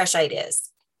and fresh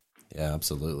ideas. Yeah,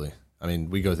 absolutely. I mean,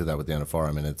 we go through that with the NFR.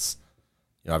 I mean, it's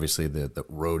obviously the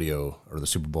rodeo or the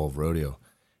Super Bowl of rodeo,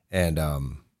 and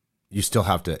you still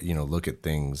have to look at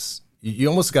things. You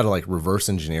almost got to like reverse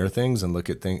engineer things and look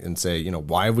at things and say,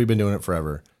 why have we been doing it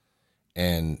forever,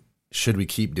 and should we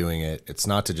keep doing it? It's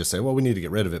not to just say, well, we need to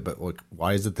get rid of it, but look,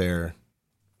 why is it there?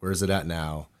 Where is it at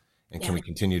now? And can we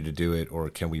continue to do it, or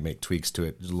can we make tweaks to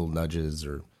it, just little nudges,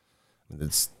 or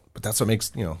but that's what makes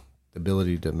the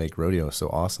ability to make rodeo so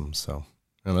awesome. So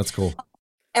that's cool.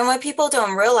 And what people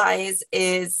don't realize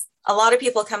is a lot of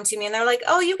people come to me and they're like,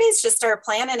 oh, you guys just start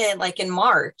planning it like in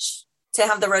March to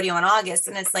have the rodeo in August.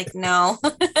 And it's like, no,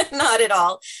 not at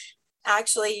all.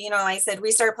 Actually, I said,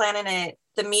 we start planning it,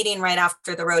 the meeting right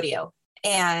after the rodeo.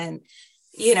 And,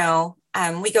 we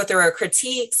go through our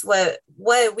critiques, what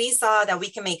we saw that we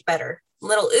can make better,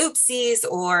 little oopsies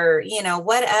or,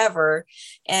 whatever.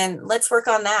 And let's work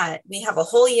on that. We have a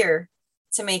whole year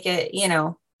to make it,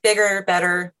 bigger,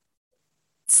 better,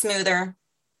 smoother.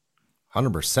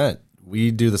 100%.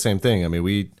 We do the same thing. I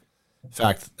mean, in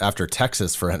fact, after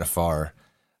Texas for NFR,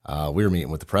 we were meeting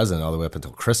with the president all the way up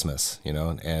until Christmas,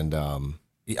 and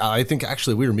I think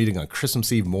actually we were meeting on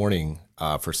Christmas Eve morning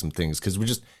for some things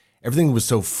because everything was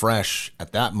so fresh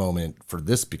at that moment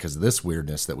because of this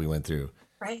weirdness that we went through.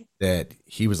 Right. That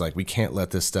he was like, we can't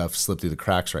let this stuff slip through the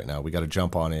cracks right now. We got to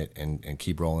jump on it and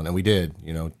keep rolling. And we did,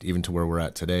 even to where we're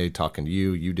at today, talking to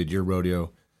you. You did your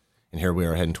rodeo, and here we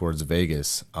are heading towards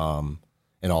Vegas, and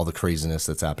all the craziness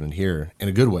that's happening here in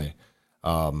a good way.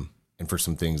 And for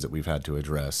some things that we've had to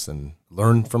address and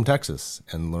learn from Texas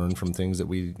and learn from things that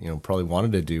we, probably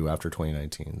wanted to do after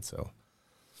 2019. So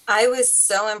I was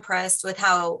so impressed with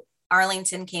how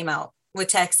Arlington came out with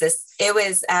Texas. It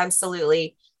was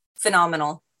absolutely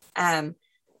phenomenal.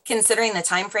 Considering the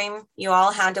time frame you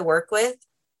all had to work with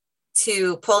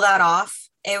to pull that off,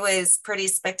 it was pretty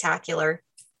spectacular.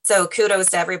 So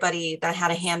kudos to everybody that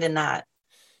had a hand in that.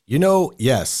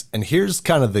 Yes. And here's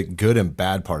kind of the good and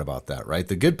bad part about that, right?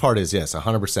 The good part is, yes,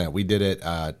 100%. We did it.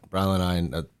 Riley and I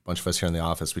and a bunch of us here in the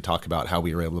office, we talk about how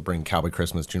we were able to bring Cowboy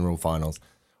Christmas Junior World Finals,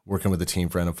 working with the team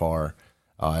for NFR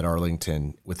at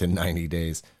Arlington within 90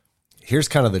 days. Here's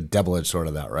kind of the double-edged sword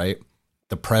of that, right?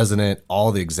 The president,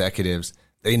 all the executives,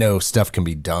 they know stuff can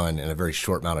be done in a very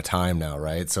short amount of time now,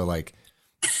 right? So like,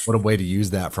 what a way to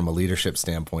use that from a leadership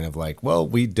standpoint of like, well,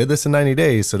 we did this in 90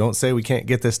 days, so don't say we can't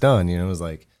get this done. It was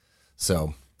like,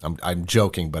 so I'm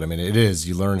joking, but I mean, it is,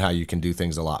 you learn how you can do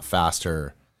things a lot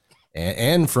faster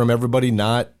and from everybody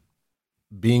not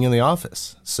being in the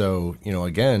office. So,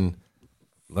 again,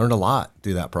 learned a lot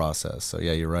through that process. So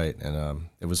yeah, you're right. And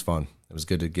it was fun. It was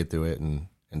good to get through it and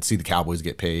see the Cowboys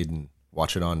get paid and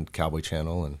watch it on Cowboy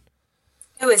Channel. And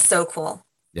it was so cool.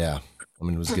 Yeah. I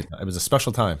mean, it was good. It was a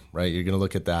special time, right? You're going to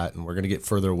look at that and we're going to get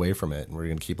further away from it. And we're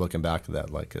going to keep looking back to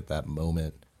that, like at that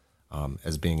moment,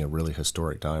 as being a really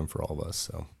historic time for all of us.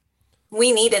 So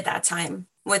we needed that time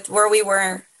with where we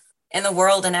were in the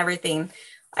world and everything.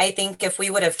 I think if we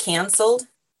would have canceled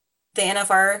the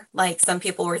NFR, like some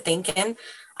people were thinking,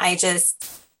 I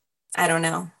don't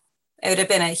know. It would have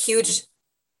been a huge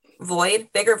void,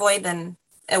 bigger void than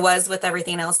it was with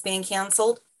everything else being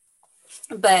canceled.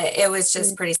 But it was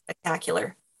just pretty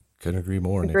spectacular. Couldn't agree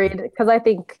more. Agreed. Because I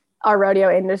think our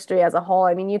rodeo industry as a whole,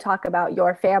 I mean, you talk about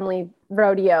your family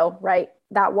rodeo, right?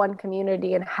 That one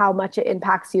community and how much it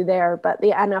impacts you there. But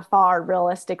the NFR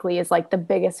realistically is like the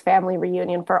biggest family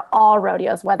reunion for all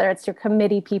rodeos, whether it's your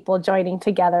committee people joining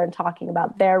together and talking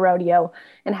about their rodeo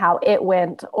and how it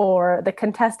went, or the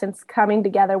contestants coming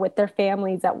together with their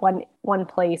families at one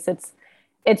place.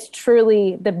 It's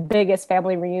truly the biggest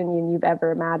family reunion you've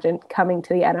ever imagined, coming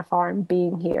to the NFR and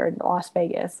being here in Las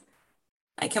Vegas.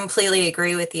 I completely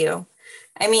agree with you.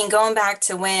 I mean, going back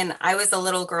to when I was a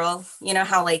little girl, you know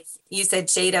how like you said,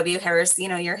 J.W. Harris,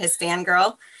 you're his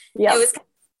fangirl. Yeah. It was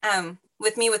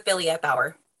with me with Billy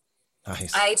Epauer.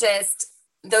 Nice.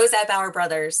 Those Epauer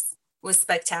brothers was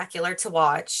spectacular to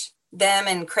watch. Them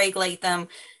and Craig Latham,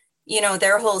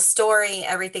 their whole story,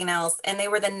 everything else. And they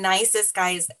were the nicest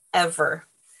guys ever.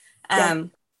 Yeah.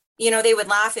 They would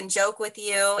laugh and joke with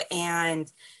you.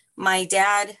 And my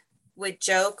dad would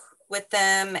joke with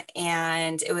them,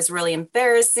 and it was really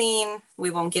embarrassing. We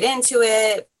won't get into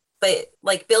it, but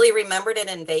like Billy remembered it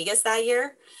in Vegas that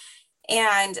year.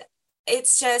 And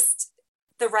it's just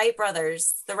the Wright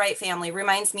brothers, the Wright family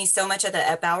reminds me so much of the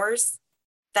Epauers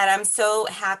that I'm so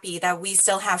happy that we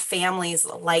still have families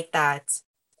like that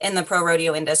in the pro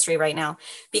rodeo industry right now,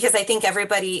 because I think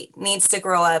everybody needs to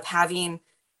grow up having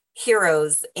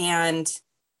heroes and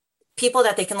people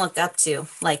that they can look up to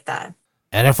like that.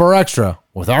 NFR Extra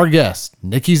with our guest,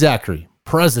 Nikki Zachary,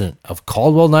 president of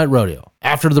Caldwell Night Rodeo.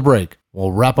 After the break,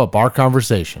 we'll wrap up our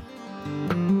conversation.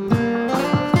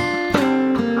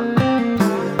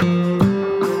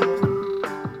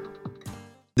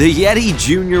 The Yeti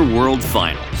Junior World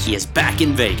Final is back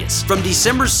in Vegas. From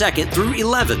December 2nd through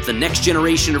 11th, the next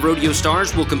generation of rodeo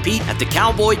stars will compete at the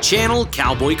Cowboy Channel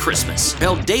Cowboy Christmas,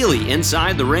 held daily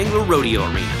inside the Wrangler Rodeo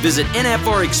Arena. Visit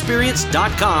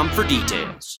nfrexperience.com for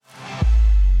details.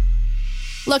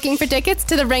 Looking for tickets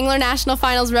to the Wrangler National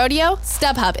Finals Rodeo?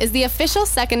 StubHub is the official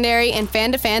secondary and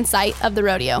fan-to-fan site of the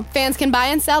rodeo. Fans can buy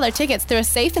and sell their tickets through a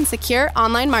safe and secure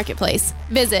online marketplace.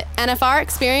 Visit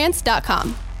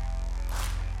nfrexperience.com.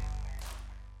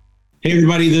 Hey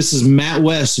everybody, this is Matt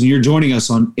West, and you're joining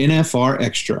us on NFR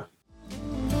Extra.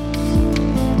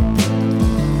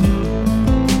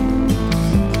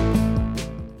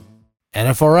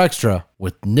 NFR Extra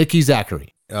with Nikki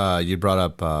Zachary. You brought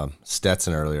up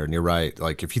Stetson earlier, and you're right.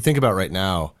 Like, if you think about right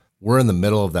now, we're in the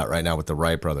middle of that right now with the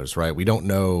Wright brothers, right? We don't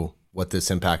know what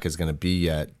this impact is going to be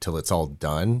yet till it's all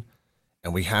done.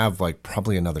 And we have like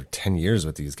probably another 10 years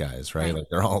with these guys, right? Like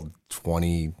they're all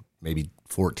 20, maybe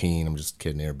 14. I'm just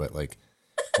kidding here. But like,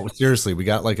 seriously, we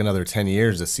got like another 10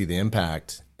 years to see the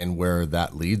impact and where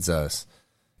that leads us.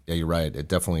 Yeah, you're right. It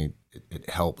definitely, it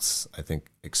helps, I think,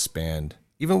 expand.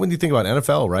 Even when you think about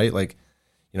NFL, right? Like,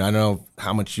 you know, I don't know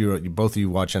how much you both of you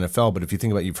watch NFL, but if you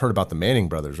think about, you've heard about the Manning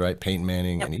brothers, right? Peyton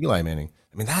Manning and Eli Manning.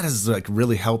 I mean, that has like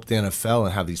really helped the NFL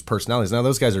and have these personalities. Now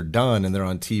those guys are done and they're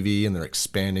on TV and they're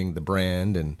expanding the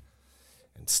brand. And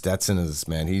Stetson is,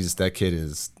 man, that kid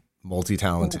is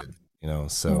multi-talented, you know.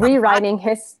 So rewriting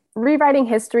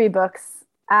history books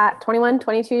at 21,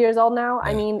 22 years old now. Yeah.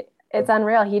 I mean, it's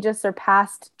unreal. He just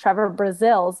surpassed Trevor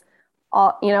Brazil's,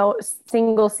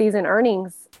 single season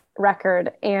earnings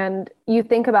record. And you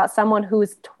think about someone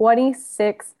who's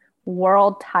 26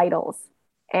 world titles,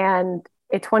 and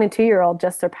a 22-year-old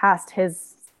just surpassed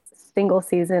his single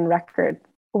season record.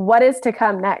 What is to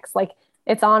come next? Like,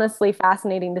 it's honestly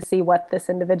fascinating to see what this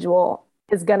individual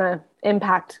is going to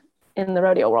impact in the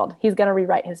rodeo world. He's going to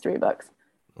rewrite history books.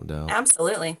 No doubt.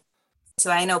 Absolutely.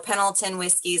 So I know Pendleton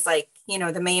whiskey's like,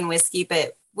 the main whiskey,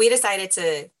 but we decided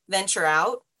to venture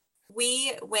out.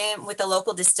 We went with a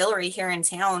local distillery here in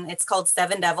town. It's called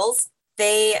Seven Devils.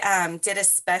 They did a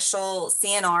special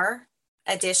CNR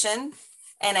edition,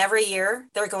 and every year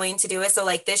they're going to do it. So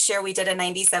like this year we did a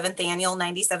 97th annual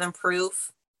 97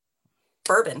 proof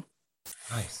bourbon.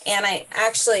 Nice. And I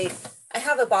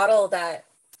have a bottle that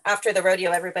after the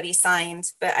rodeo everybody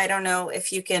signed, but I don't know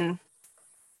if you can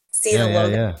see the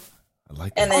logo. Yeah. I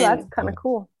like that. And then, that's kind of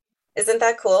cool. Isn't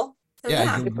that cool? So,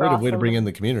 yeah, it's a great way to bring in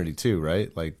the community too,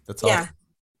 right? Like that's awesome. Yeah.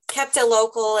 Kept it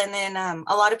local, and then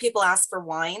a lot of people ask for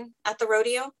wine at the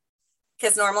rodeo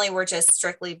because normally we're just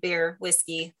strictly beer,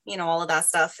 whiskey, all of that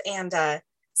stuff. And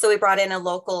so we brought in a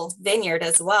local vineyard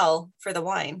as well for the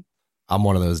wine. I'm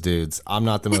one of those dudes. I'm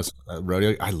not the most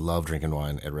rodeo. I love drinking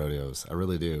wine at rodeos. I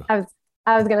really do. I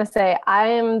was going to say, I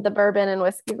am the bourbon and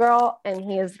whiskey girl, and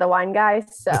he is the wine guy.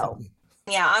 So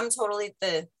yeah, I'm totally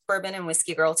the bourbon and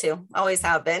whiskey girl too. Always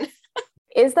have been.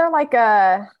 Is there like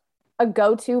a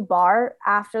go-to bar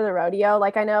after the rodeo?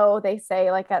 Like, I know they say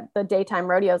like at the daytime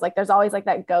rodeos, like there's always like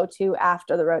that go-to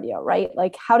after the rodeo, right?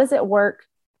 Like, how does it work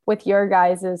with your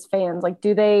guys' fans? Like,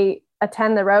 do they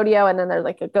attend the rodeo and then there's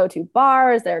like a go-to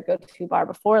bar? Is there a go-to bar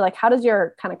before? Like, how does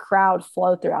your kind of crowd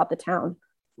flow throughout the town?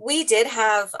 We did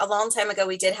have a long time ago,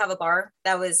 we did have a bar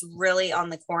that was really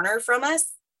on the corner from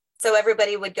us. So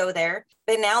everybody would go there,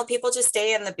 but now people just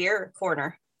stay in the beer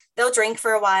corner. They'll drink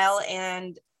for a while,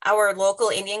 and our local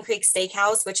Indian Creek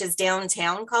Steakhouse, which is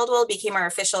downtown Caldwell, became our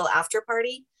official after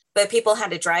party, but people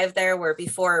had to drive there where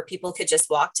before people could just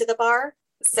walk to the bar.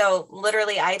 So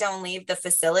literally I don't leave the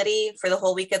facility for the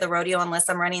whole week of the rodeo unless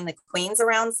I'm running the queens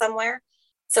around somewhere.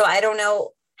 So I don't know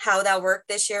how that worked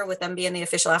this year with them being the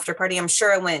official after party. I'm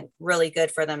sure it went really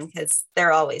good for them because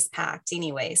they're always packed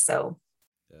anyway. So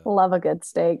love a good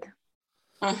steak.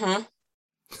 Mm-hmm.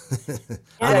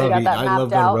 I love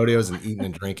going to rodeos and eating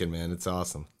and drinking, man. It's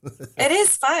awesome. It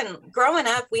is fun. Growing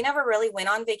up, we never really went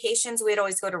on vacations. We'd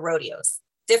always go to rodeos,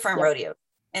 different rodeos.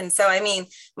 And so, I mean,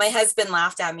 my husband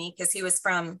laughed at me because he was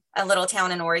from a little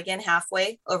town in Oregon,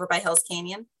 halfway over by Hell's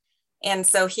Canyon. And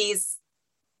so he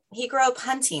grew up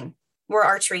hunting. We're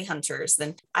archery hunters,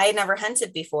 and I had never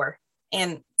hunted before.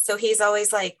 And so he's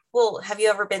always like, well, have you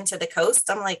ever been to the coast?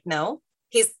 I'm like, no.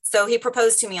 So he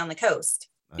proposed to me on the coast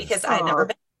because I'd never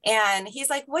been. And he's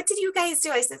like, what did you guys do?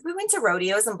 I said, we went to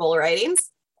rodeos and bull ridings.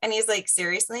 And he's like,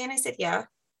 seriously? And I said, yeah.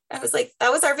 I was like,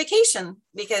 that was our vacation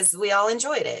because we all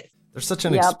enjoyed it. There's such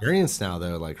an experience now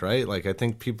though, like, right? Like, I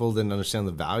think people didn't understand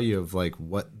the value of like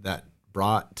what that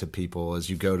brought to people as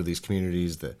you go to these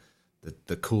communities, the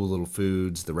cool little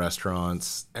foods, the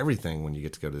restaurants, everything when you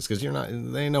get to go to this, because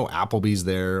they know Applebee's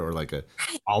there or like a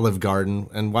Olive Garden,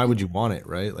 and why would you want it,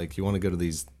 right? Like you want to go to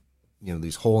these,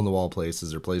 these hole in the wall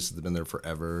places or places that have been there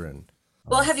forever. And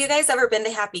well, have you guys ever been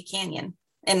to Happy Canyon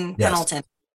in Pendleton?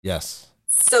 Yes.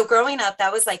 So growing up,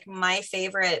 that was like my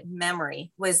favorite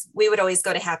memory was we would always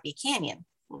go to Happy Canyon.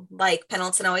 Like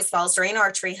Pendleton always falls during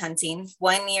archery hunting.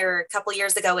 A couple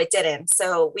years ago, it didn't.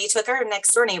 So we took our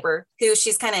next door neighbor, who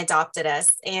she's kind of adopted us,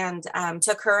 and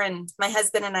took her and my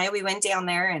husband and I, we went down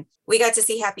there and we got to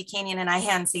see Happy Canyon, and I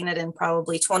hadn't seen it in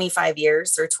probably 25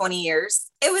 years or 20 years.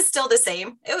 It was still the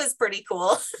same. It was pretty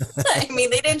cool. I mean,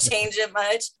 they didn't change it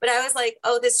much, but I was like,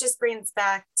 oh, this just brings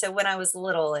back to when I was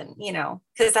little. And,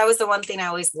 because that was the one thing I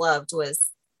always loved was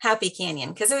Happy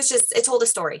Canyon, because it told a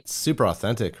story. It's super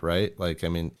authentic, right? Like, I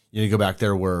mean, you go back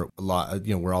there where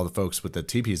where all the folks with the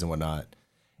teepees and whatnot.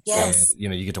 Yes.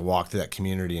 And, you get to walk through that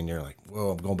community and you're like,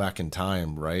 whoa, I'm going back in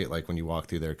time, right? Like when you walk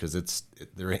through there, because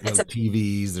there ain't no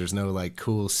TVs, there's no like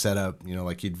cool setup,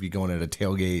 like you'd be going at a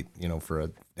tailgate, for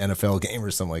an NFL game or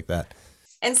something like that.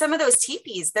 And some of those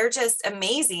teepees, they're just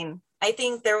amazing. I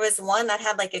think there was one that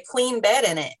had like a queen bed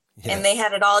in it. Yeah. And they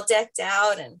had it all decked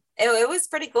out, and it was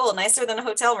pretty cool. Nicer than a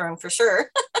hotel room for sure.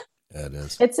 Yeah, it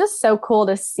is. It's just so cool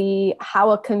to see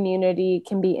how a community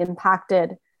can be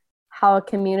impacted, how a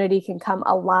community can come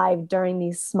alive during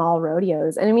these small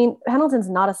rodeos. And I mean, Pendleton's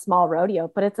not a small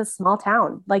rodeo, but it's a small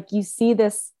town. Like you see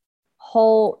this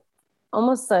whole,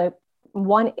 almost a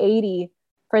 180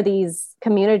 for these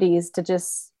communities to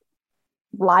just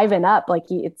liven up. Like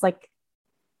it's like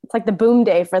the boom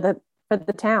day for the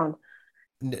town.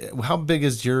 How big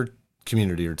is your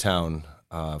community or town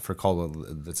for Caldwell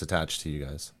that's attached to you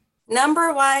guys?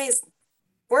 Number wise,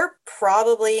 we're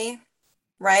probably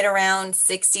right around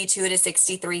 62 to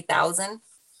 63,000.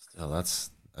 Oh, that's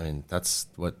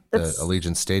what the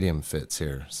Allegiant Stadium fits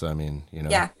here. So, I mean,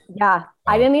 Yeah.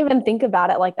 I didn't even think about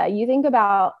it like that. You think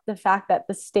about the fact that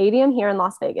the stadium here in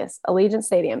Las Vegas, Allegiant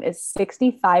Stadium, is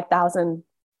 65,000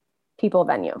 people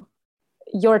venue.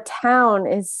 Your town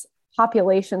is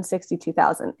population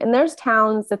 62,000. And there's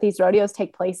towns that these rodeos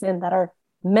take place in that are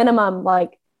minimum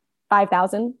like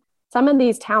 5,000. Some of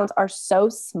these towns are so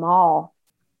small.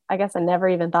 I guess I never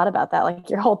even thought about that. Like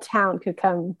your whole town could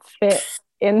come fit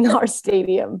in our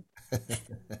stadium.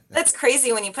 That's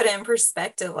crazy when you put it in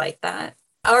perspective like that.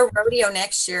 Our rodeo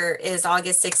next year is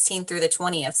August 16th through the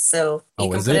 20th. So you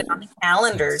can put it on the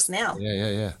calendars now.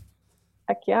 Yeah.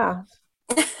 Heck yeah.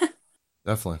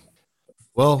 Definitely.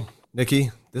 Well,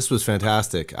 Nikki, this was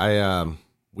fantastic.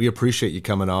 We appreciate you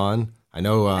coming on. I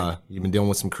know you've been dealing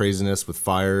with some craziness with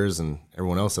fires and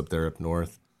everyone else up there up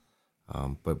north.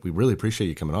 But we really appreciate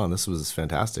you coming on. This was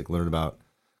fantastic. Learning about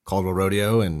Caldwell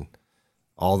Rodeo and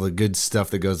all the good stuff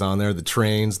that goes on there. The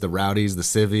trains, the rowdies, the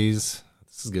civvies.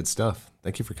 This is good stuff.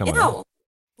 Thank you for coming on.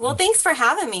 Well, thanks for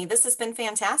having me. This has been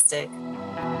fantastic.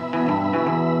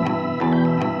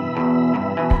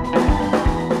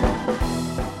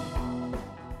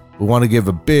 We want to give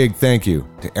a big thank you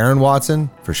to Aaron Watson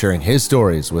for sharing his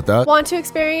stories with us. Want to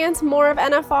experience more of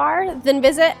NFR? Then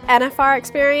visit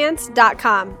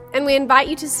nfrexperience.com. And we invite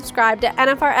you to subscribe to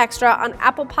NFR Extra on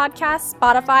Apple Podcasts,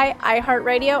 Spotify,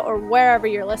 iHeartRadio, or wherever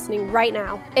you're listening right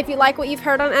now. If you like what you've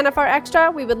heard on NFR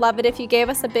Extra, we would love it if you gave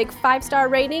us a big 5-star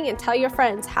rating and tell your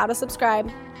friends how to subscribe.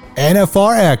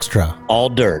 NFR Extra. All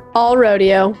dirt. All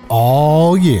rodeo.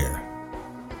 All year.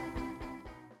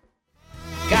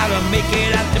 Gotta make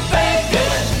it out.